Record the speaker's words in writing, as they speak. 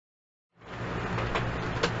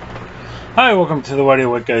Hi, welcome to the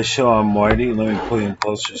Whitey Show. I'm Whitey. Let me pull you in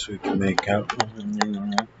closer so we can make out.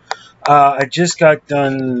 I just got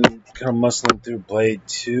done kind of muscling through Blade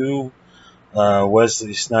 2.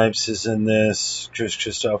 Wesley Snipes is in this. Chris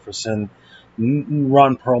Christopherson,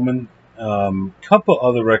 Ron Pearlman, couple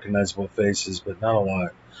other recognizable faces, but not a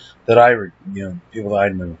lot that people that I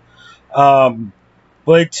know.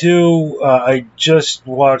 Blade 2, I just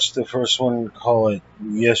watched the first one, call it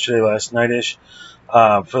yesterday, last night-ish.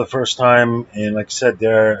 For the first time, and like I said,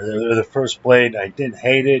 they're the first Blade. I didn't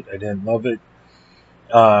hate it. I didn't love it.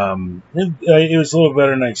 It was a little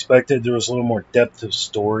better than I expected. There was a little more depth of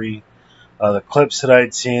story. The clips that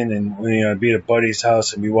I'd seen, and I'd be at a buddy's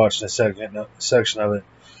house and be watching a section of it,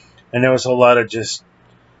 and there was a lot of just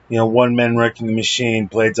one man wrecking the machine.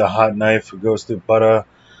 Blade's a hot knife who goes through butter,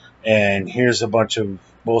 and here's a bunch of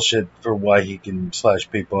bullshit for why he can slash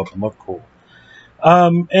people up and look cool.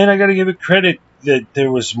 And I got to give it credit that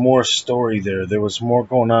there was more story there. There was more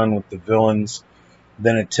going on with the villains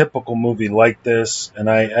than a typical movie like this, and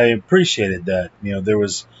I appreciated that. There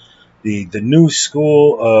was the new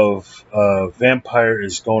school of vampire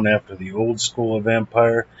is going after the old school of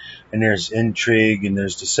vampire, and there's intrigue and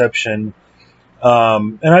there's deception.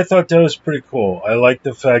 And I thought that was pretty cool. I like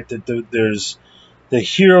the fact that there's the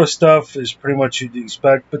hero stuff is pretty much what you'd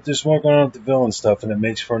expect, but there's more going on with the villain stuff, and it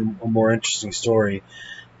makes for a more interesting story.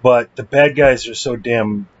 But the bad guys are so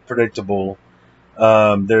damn predictable.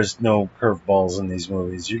 There's no curveballs in these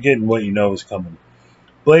movies. You're getting what you know is coming.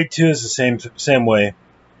 Blade 2 is the same way.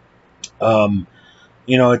 At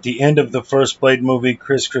the end of the first Blade movie,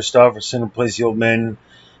 Chris Christopherson plays the old man.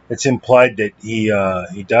 It's implied that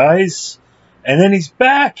he dies, and then he's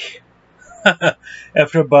back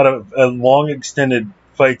after about a long extended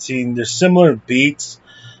fight scene. There's similar beats,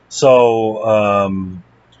 so.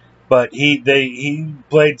 But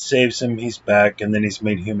Blade saves him. He's back, and then he's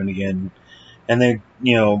made human again. And then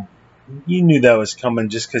you knew that was coming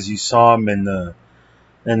just because you saw him in the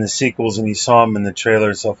sequels, and you saw him in the trailer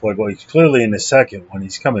and stuff like. Well, he's clearly in the second one.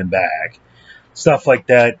 He's coming back, stuff like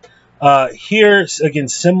that. Here again,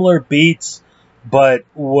 similar beats, but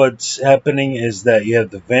what's happening is that you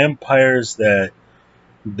have the vampires that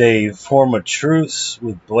they form a truce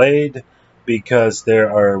with Blade, because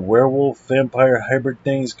there are werewolf vampire hybrid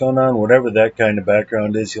things going on, whatever that kind of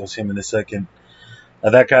background is. You'll see him in a second.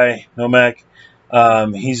 That guy, Nomak,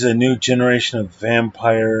 he's a new generation of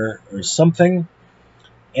vampire or something.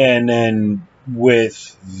 And then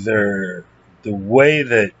with the way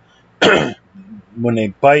that when they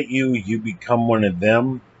bite you, you become one of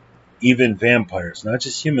them, even vampires, not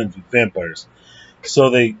just humans, but vampires.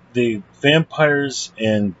 So the vampires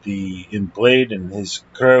and in Blade and his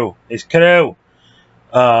crew, which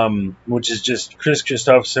is just Chris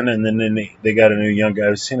Christopherson, and then they got a new young guy.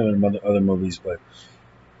 I've seen him in other movies, but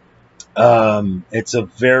it's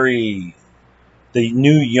the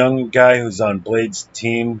new young guy who's on Blade's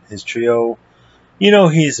team, his trio.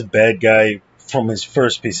 He's a bad guy from his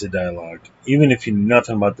first piece of dialogue. Even if you know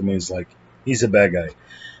nothing about the movies, like, he's a bad guy.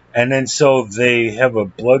 And then so they have a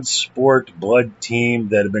blood team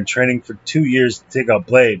that have been training for 2 years to take out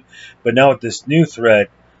Blade. But now with this new threat,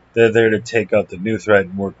 they're there to take out the new threat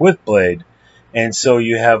and work with Blade. And so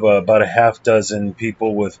you have about a half dozen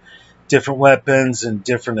people with different weapons and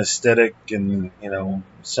different aesthetic, and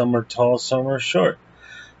some are tall, some are short.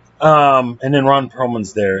 And then Ron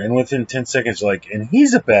Perlman's there, and within 10 seconds you're like, and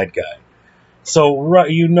he's a bad guy. So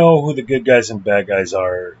you know who the good guys and bad guys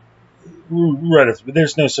are. But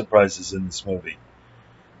there's no surprises in this movie.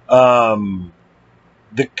 The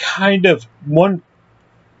kind of one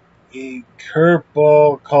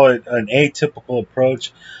curveball, call it an atypical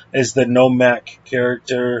approach, is the Nomak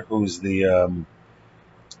character, who's the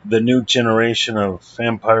new generation of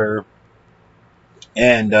vampire,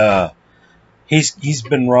 and he's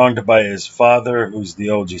been wronged by his father, who's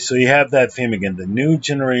the OG. So you have that theme again: the new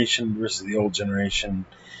generation versus the old generation,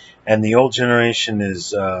 and the old generation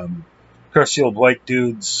is crusty old white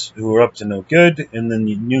dudes who are up to no good, and then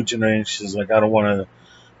the new generation is like, I don't want to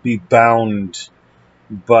be bound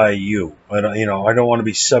by you. I don't want to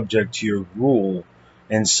be subject to your rule.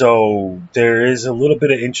 And so there is a little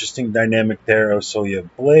bit of interesting dynamic there. So you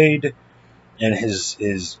have Blade and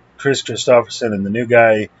his Chris Christopherson and the new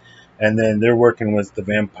guy, and then they're working with the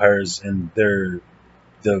vampires, and they're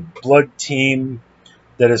the blood team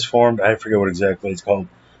that is formed. I forget what exactly it's called.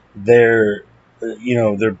 They're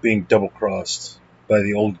being double-crossed by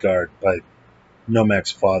the old guard, by Nomak's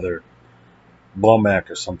father, Blomac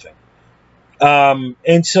or something.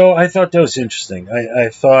 And so I thought that was interesting. I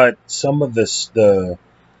thought some of this, if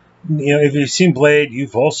you've seen Blade,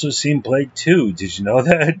 you've also seen Blade 2. Did you know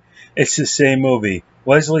that? It's the same movie.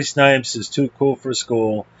 Wesley Snipes is too cool for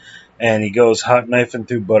school, and he goes hot knifing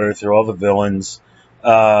through butter through all the villains.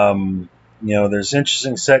 There's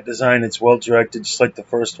interesting set design. It's well directed, just like the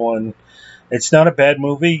first one. It's not a bad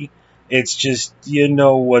movie. It's just you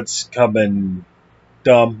know what's coming.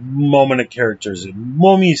 The moment of characters, the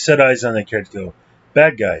moment you set eyes on the character, go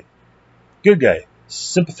bad guy, good guy,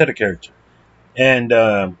 sympathetic character, and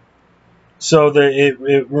it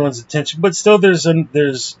ruins the tension. But still, there's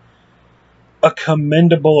a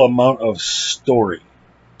commendable amount of story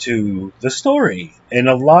to the story, and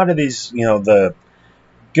a lot of these, the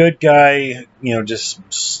good guy, just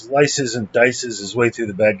slices and dices his way through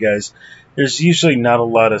the bad guys. There's usually not a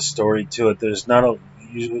lot of story to it. There's not a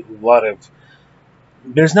lot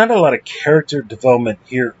of character development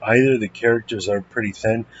here either. The characters are pretty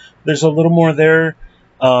thin. There's a little more there,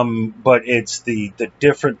 but it's the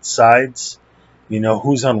different sides,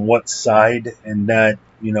 who's on what side, and that,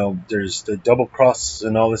 there's the double crosses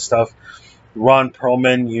and all this stuff. Ron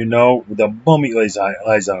Pearlman, the moment he lays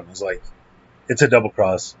eyes on him, is like, it's a double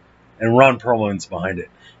cross, and Ron Perlman's behind it.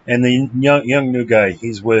 And the young new guy,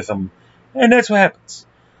 he's with him, and that's what happens.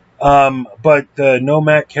 But the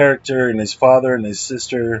Nomad character and his father and his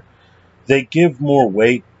sister, they give more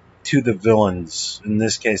weight to the villains, in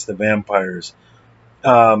this case the vampires,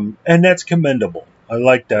 and that's commendable. I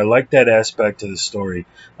like that. I like that aspect of the story.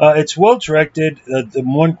 It's well directed. The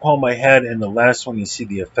one qualm I had in the last one, you see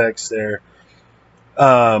the effects there.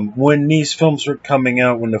 When these films were coming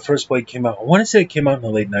out, when the first Blade came out, I want to say it came out in the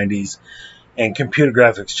late 90s, and computer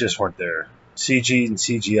graphics just weren't there. CG and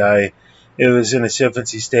CGI, it was in its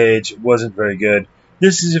infancy stage. It wasn't very good.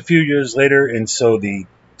 This is a few years later, and so the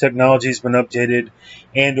technology's been updated,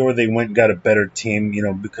 and or they went and got a better team,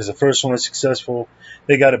 because the first one was successful.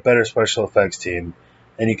 They got a better special effects team,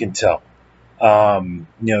 and you can tell. The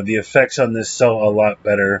effects on this sell a lot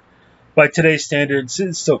better. By today's standards,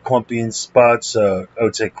 it's still clumpy in spots. I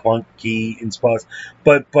would say clunky in spots,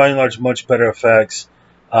 but by and large, much better effects.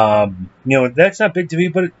 That's not big to me,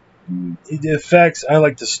 but the effects, I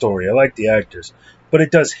like the story, I like the actors, but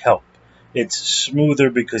it does help. It's smoother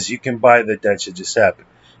because you can buy that should just happen.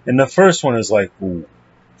 And the first one is like, ooh,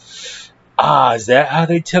 is that how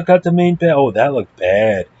they took out the main bad? Oh, that looked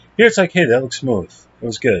bad. Here it's like, hey, that looks smooth. It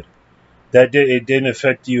was good. It didn't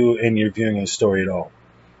affect you in your viewing of the story at all.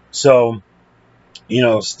 So,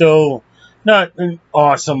 still not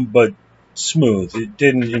awesome, but smooth. It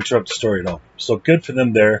didn't interrupt the story at all. So good for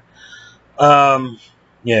them there.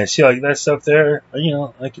 See, like that stuff there,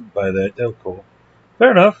 I could buy that. That was cool.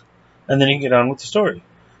 Fair enough. And then you can get on with the story.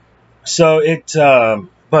 So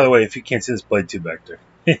by the way, if you can't see this, Blade 2 back there.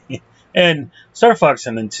 And Star Fox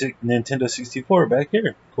on Nintendo 64 back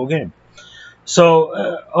here. Cool game.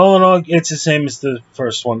 So, all in all, it's the same as the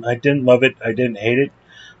first one. I didn't love it. I didn't hate it.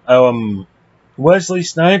 Wesley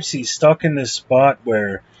Snipes, he's stuck in this spot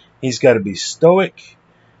where he's got to be stoic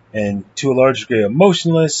and to a large degree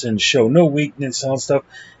emotionless and show no weakness and all that stuff.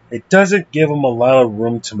 It doesn't give him a lot of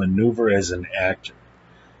room to maneuver as an actor.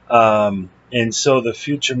 And so the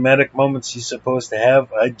few dramatic moments he's supposed to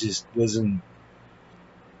have, I just wasn't...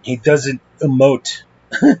 He doesn't emote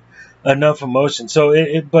enough emotion. So,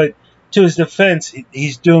 but to his defense,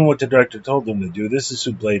 he's doing what the director told him to do. This is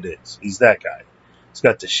who Blade is. He's that guy. He's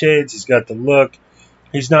got the shades. He's got the look.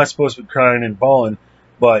 He's not supposed to be crying and bawling,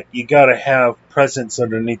 but you got to have presence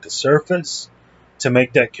underneath the surface to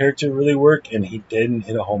make that character really work, and he didn't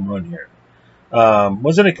hit a home run here.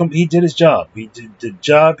 He did his job. He did the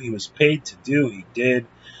job he was paid to do. He did.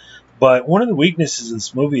 But one of the weaknesses in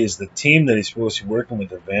this movie is the team that he's supposed to be working with,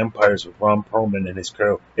 the vampires, with Ron Perlman and his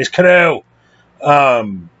crew. They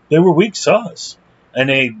were weak sauce. And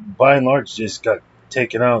they, by and large, just got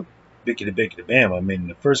taken out, bickety-bickety-bam. I mean,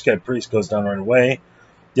 the first guy, Priest, goes down right away.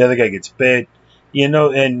 The other guy gets bit.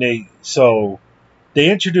 And they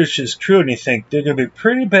introduce his crew, and you think they're going to be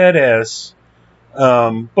pretty badass,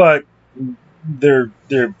 but they're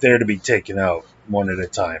there to be taken out one at a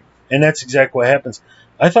time. And that's exactly what happens.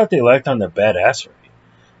 I thought they lacked on their badassery.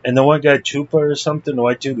 And the one guy, Chupa or something, the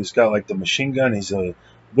white dude who's got like the machine gun, he's a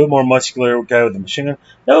bit more muscular guy with the machine gun.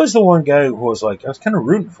 That was the one guy who was like, I was kind of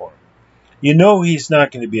rooting for him. He's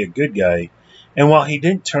not going to be a good guy. And while he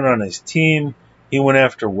didn't turn on his team, he went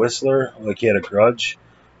after Whistler like he had a grudge.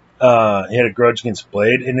 He had a grudge against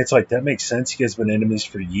Blade. And it's like, that makes sense. You guys have been enemies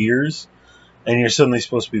for years. And you're suddenly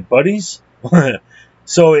supposed to be buddies.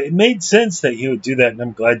 So it made sense that he would do that. And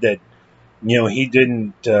I'm glad that he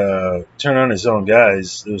didn't turn on his own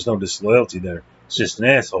guys. There was no disloyalty there. It's just an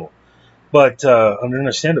asshole. But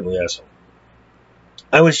understandably asshole.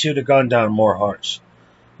 I wish he would have gone down more harsh.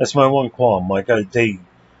 That's my one qualm. Like,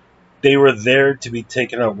 they were there to be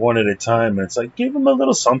taken out one at a time. And it's like, give them a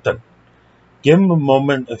little something. Give them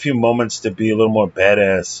a few moments to be a little more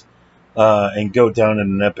badass and go down in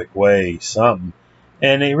an epic way, something.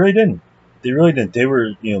 And they really didn't. They really didn't. They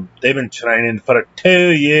were, they've been training for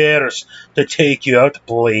 2 years to take you out,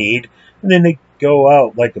 Blade. And then they go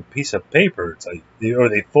out like a piece of paper. It's like, or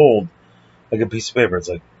they fold like a piece of paper. It's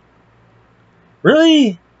like,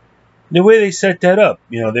 really? The way they set that up,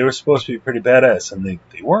 they were supposed to be pretty badass, and they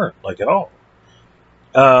weren't, like, at all.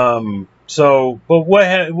 But and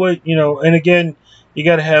again, you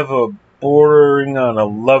got to have a bordering on a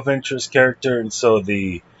love interest character, and so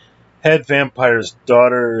the head vampire's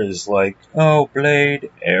daughter is like, oh,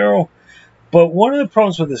 Blade, arrow. But one of the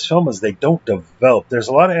problems with this film is they don't develop. There's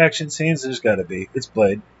a lot of action scenes. There's got to be. It's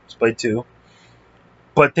Blade. It's Blade 2.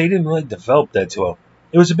 But they didn't really develop that too well.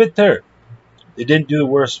 It was a bit there. They didn't do the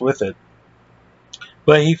worst with it.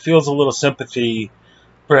 But he feels a little sympathy,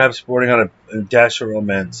 perhaps bordering on a dash of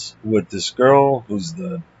romance with this girl who's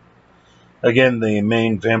the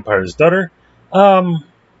main vampire's daughter. And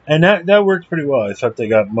that worked pretty well. I thought they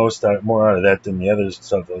got more out of that than the other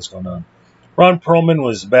stuff that was going on. Ron Pearlman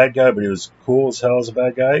was a bad guy, but he was cool as hell as a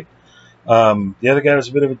bad guy. The other guy was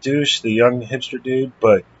a bit of a douche, the young hipster dude,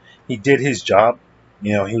 but he did his job.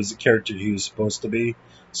 He was the character he was supposed to be.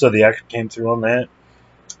 So the actor came through on that.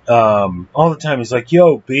 All the time he's like,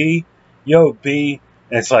 yo, B. And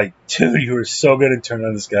it's like, dude, you were so good at turning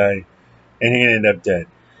on this guy. And he ended up dead.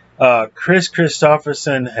 Chris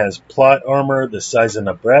Christopherson has plot armor the size of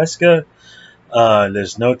Nebraska.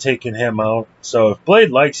 There's no taking him out. So if Blade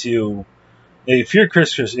likes you, if you're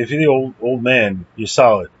the old man, you're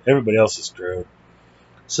solid. Everybody else is screwed.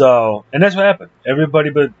 So, and that's what happened. Everybody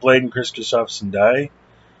but Blade and Chris Christopherson die.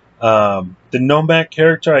 The Nomak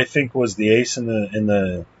character, I think, was the ace in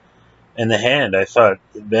the hand. I thought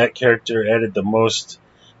that character added the most.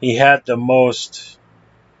 He had the most.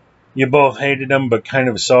 You both hated him, but kind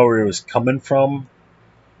of saw where he was coming from.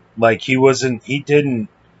 Like he wasn't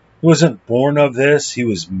born of this. He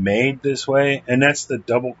was made this way, and that's the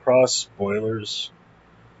double cross. Spoilers.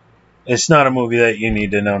 It's not a movie that you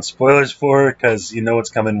need to announce spoilers for because you know it's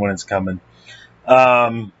coming when it's coming.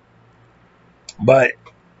 But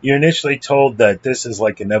you're initially told that this is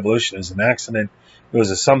like an evolution, it was an accident, it was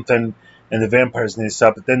a something, and the vampires need to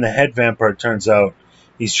stop. But then the head vampire turns out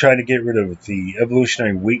he's trying to get rid of the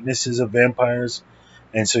evolutionary weaknesses of vampires,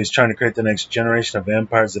 and so he's trying to create the next generation of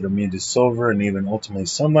vampires that are immune to silver and even ultimately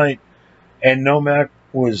sunlight. And Nomak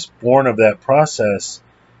was born of that process.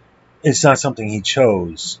 It's not something he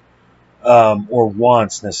chose or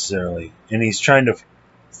wants necessarily, and he's trying to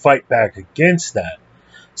fight back against that.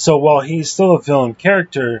 So while he's still a villain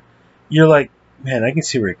character, you're like, man, I can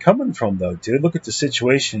see where you're coming from, though, dude. Look at the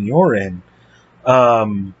situation you're in.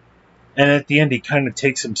 And at the end, he kind of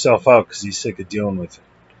takes himself out because he's sick of dealing with it.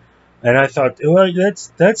 And I thought, well,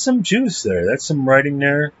 that's some juice there. That's some writing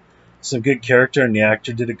there. Some good character, and the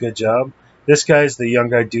actor did a good job. This guy's the young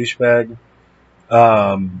guy douchebag.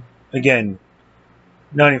 Again,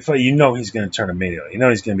 not even funny. You know he's going to turn immediately. You know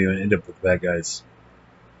he's going to end up with bad guys.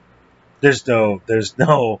 There's no,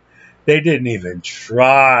 they didn't even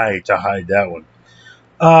try to hide that one.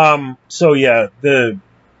 So yeah, the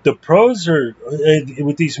pros are,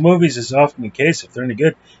 with these movies is often the case, if they're any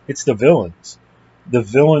good, it's the villains. The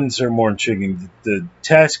villains are more intriguing. The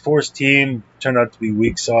task force team turned out to be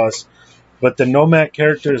weak sauce, but the Nomak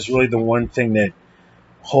character is really the one thing that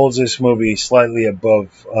holds this movie slightly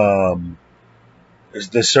above,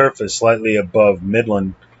 the surface, slightly above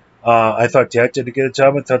Midland. I thought the actor did a good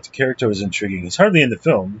job. I thought the character was intriguing. He's hardly in the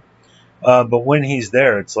film, but when he's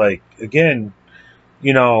there, it's like, again,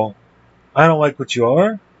 I don't like what you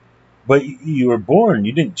are, but you were born.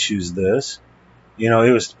 You didn't choose this. It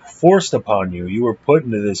was forced upon you. You were put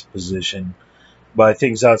into this position by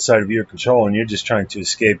things outside of your control, and you're just trying to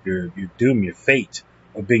escape your doom, your fate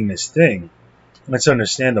of being this thing. That's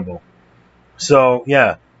understandable. So,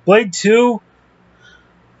 yeah. Blade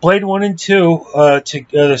 1 and 2,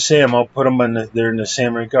 the same. I'll put them they're in the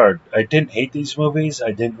same regard. I didn't hate these movies.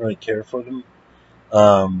 I didn't really care for them.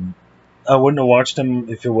 I wouldn't have watched them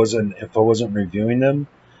if I wasn't reviewing them.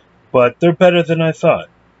 But they're better than I thought.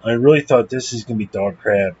 I really thought this is going to be dog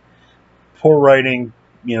crap. Poor writing.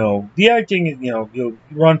 The acting,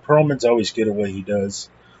 Ron Perlman's always good at what he does.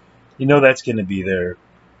 That's going to be there.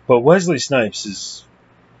 But Wesley Snipes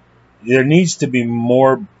there needs to be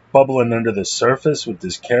more bubbling under the surface with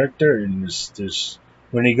this character, and there's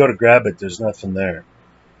when you go to grab it, there's nothing there.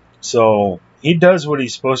 So he does what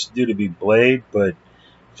he's supposed to do to be Blade, but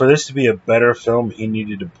for this to be a better film, he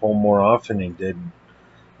needed to pull more off, and he didn't.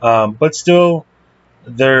 But still,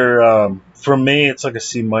 They're for me, it's like a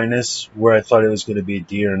C minus, where I thought it was going to be a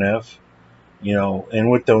D or an F. And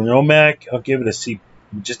with the Nomac, I'll give it a C,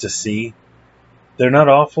 just a C. They're not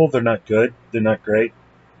awful, they're not good, they're not great,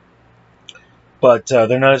 but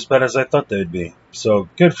they're not as bad as I thought they'd be. So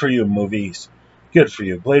good for you, movies. Good for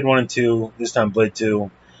you. Blade 1 and 2, this time Blade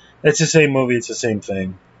 2. It's the same movie, it's the same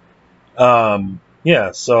thing.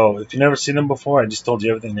 Yeah, so if you've never seen them before, I just told you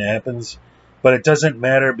everything that happens. But it doesn't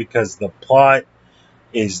matter because the plot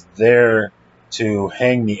is there to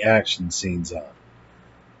hang the action scenes on.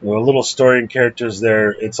 With a little story and characters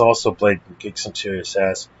there, it's also Blade can kick some serious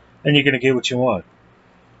ass, and you're gonna get what you want.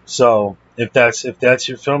 So if that's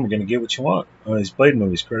your film, you're gonna get what you want. These Blade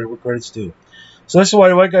movies, credit where credit's due. So this is the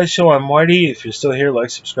Whitey White Guy Show. I'm Whitey. If you're still here, like,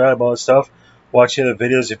 subscribe, all that stuff. Watch the other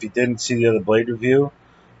videos if you didn't see the other Blade review.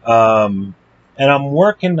 And I'm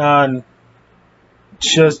working on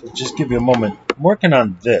just give you a moment. I'm working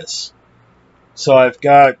on this. So I've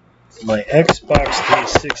got my Xbox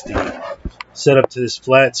 360 set up to this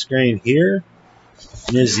flat screen here.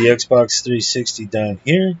 And there's the Xbox 360 down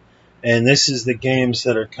here. And this is the games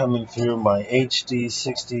that are coming through my HD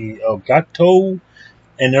 60 Elgato.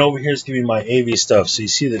 And then over here is going to be my AV stuff. So you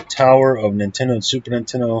see the tower of Nintendo and Super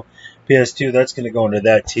Nintendo, PS2. That's going to go into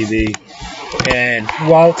that TV. And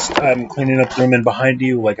whilst I'm cleaning up the room and behind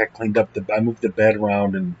you, like I moved the bed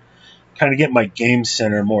around and kind of get my game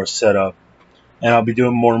center more set up. And I'll be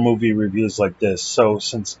doing more movie reviews like this. So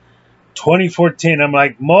since 2014, I'm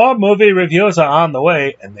like, more movie reviews are on the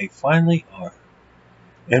way. And they finally are.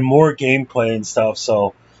 And more gameplay and stuff.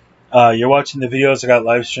 So you're watching the videos. I got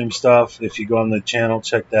live stream stuff. If you go on the channel,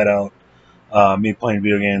 check that out. Me playing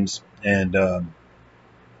video games and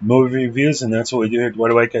movie reviews. And that's what we do here at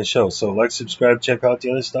Whitey White Guy Show. So like, subscribe, check out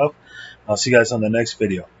the other stuff. I'll see you guys on the next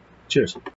video. Cheers.